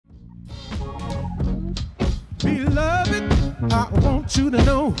want you to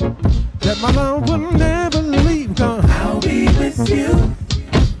know that my love will never leave. Cause I'll be with you.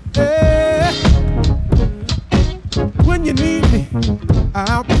 Yeah. When you need me,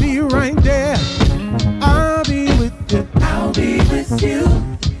 I'll be right there. I'll be with you. I'll be with you.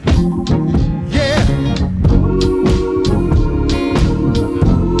 Yeah.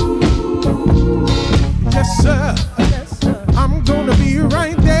 Yes, sir. Yes, sir. I'm gonna be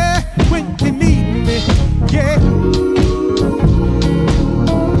right there when you need me. Yeah.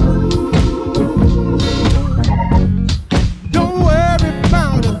 Don't worry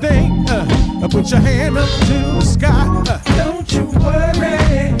about a thing. Put your hand up to the sky. Don't you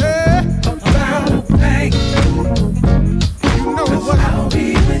worry about a thing. You know what? I'll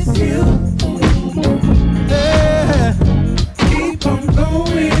be with you. Yeah. Keep on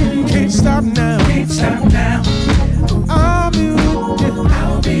going. Can't stop now. Can't stop now. I'll be with you.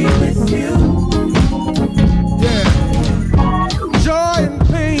 I'll be with you. Yeah. Joy and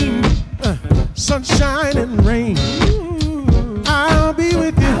pain, sunshine and rain. I'll be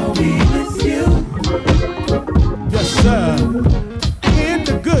with you. I'll be with you. Yes, sir. In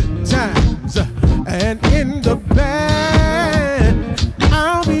the good times and in the bad,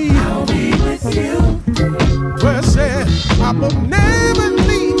 I'll be with you. Well, I said, I will never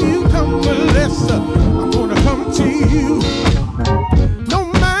leave you comfortless. I'm gonna come to you. No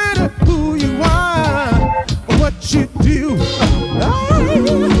matter who you are or what you do. I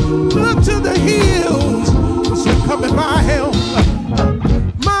look to the hills, so coming my help.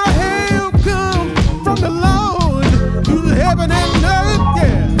 My help comes from the Lord, who's heaven and earth,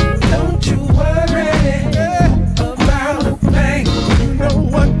 yeah. Don't you worry about a thing. You know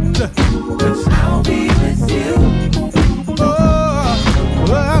what? 'Cause I'll be with you. Oh,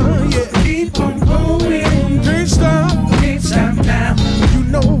 yeah. Keep on going. Can't stop. Can't stop now. You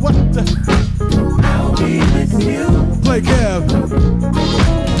know what? I'll be with you. Play Kev.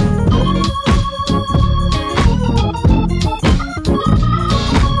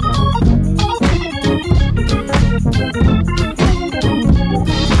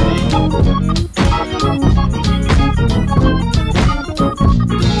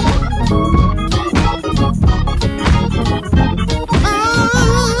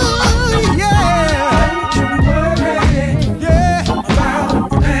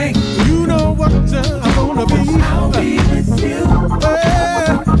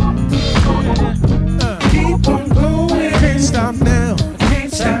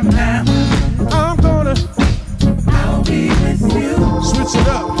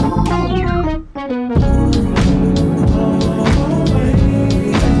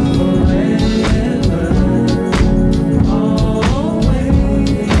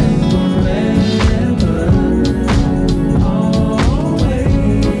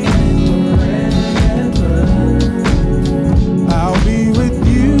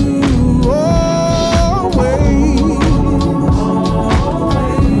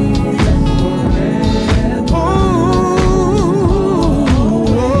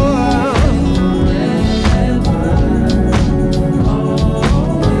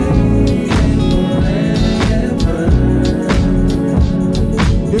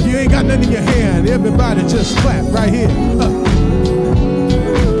 Everybody just clap right here.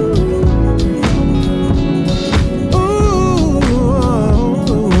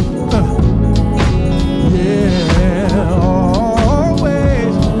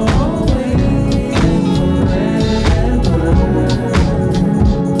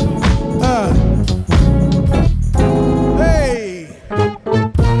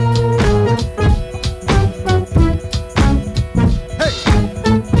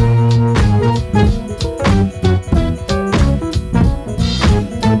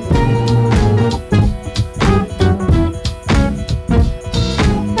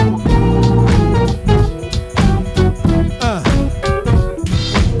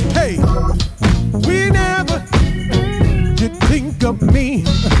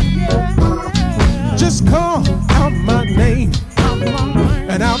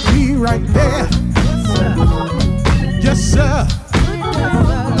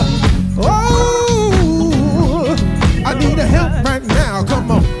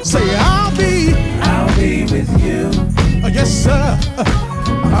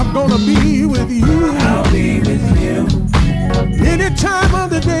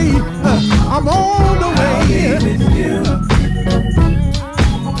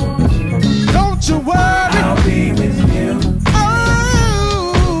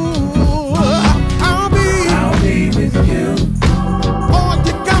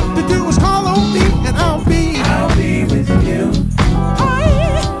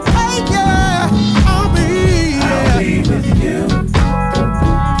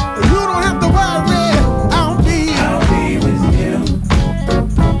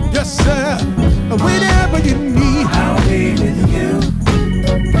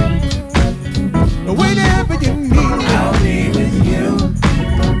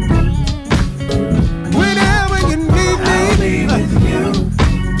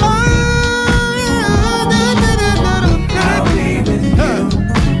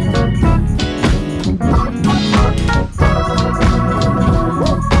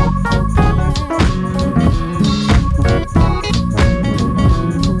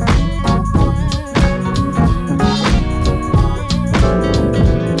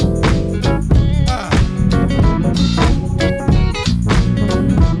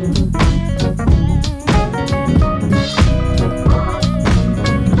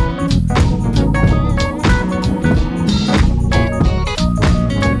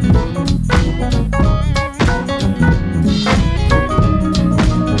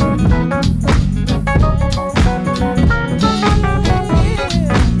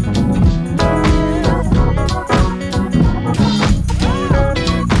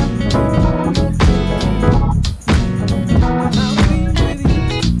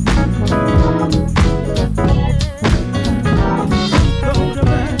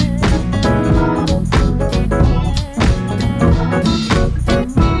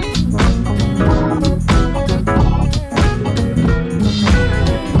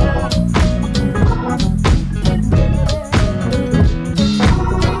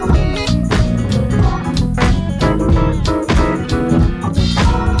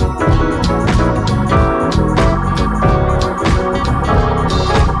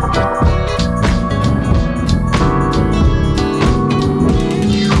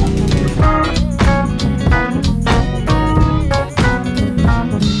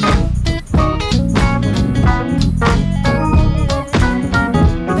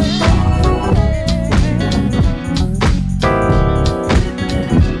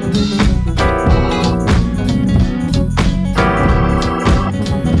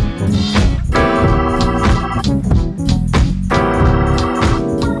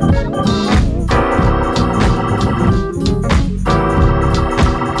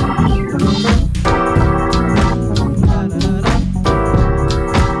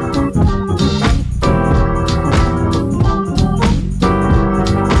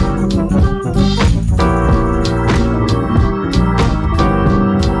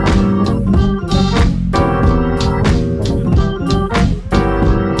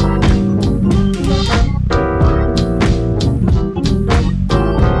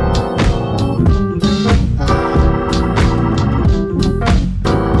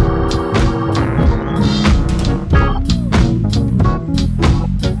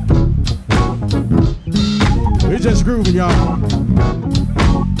 just grooving, y'all.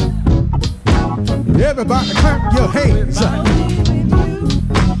 Everybody clap your hands.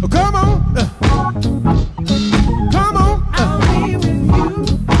 Come on. Come on. I'll be with you.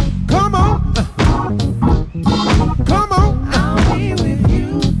 Come on. Come on. I'll be with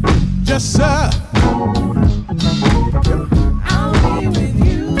you. Just sir. I'll be with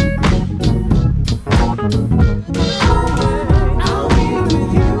you. I'll be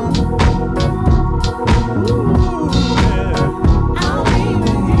with you. I'll be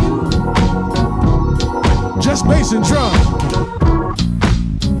with you. Just bass and drums.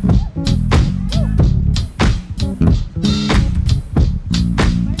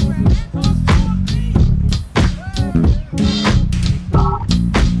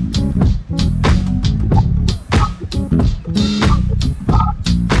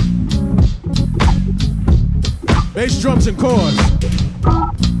 Bass, drums, and chords.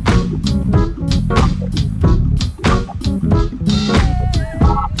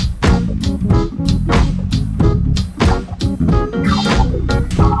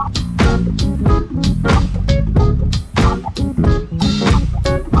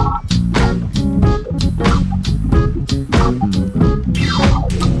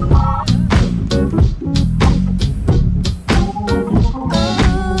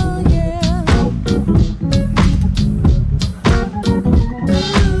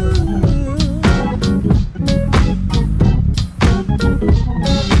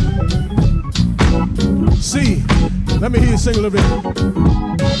 Let me hear you sing a little bit.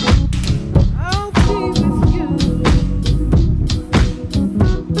 I'll be with you.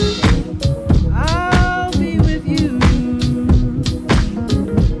 I'll be with you.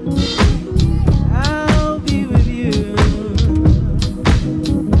 I'll be with you.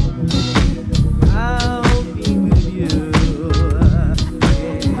 I'll be with you.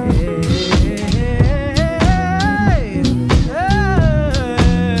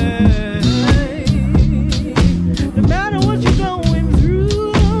 No matter what you're going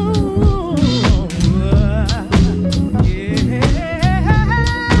through,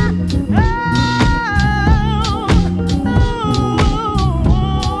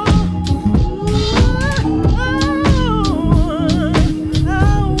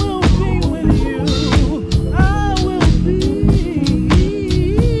 I will be with you. I will be.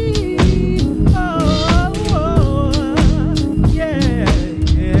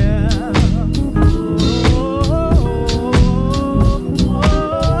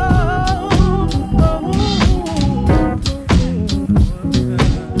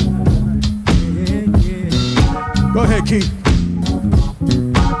 Go ahead, Keith.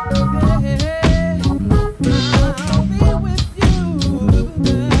 I'll be with you.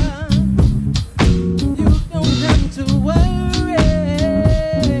 You don't have to worry.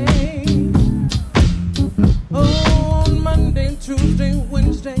 On Monday, Tuesday,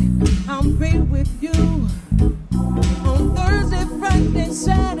 Wednesday, I'll be with you. On Thursday, Friday,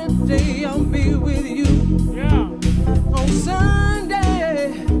 Saturday, I'll be with you. Yeah. On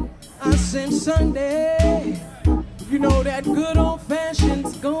Sunday, I said Sunday. You know that good old-fashioned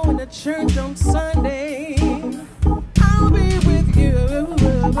going to church on Sunday. I'll be with you. I'll be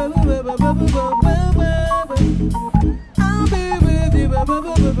with you.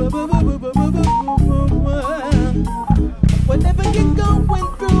 Whatever you're going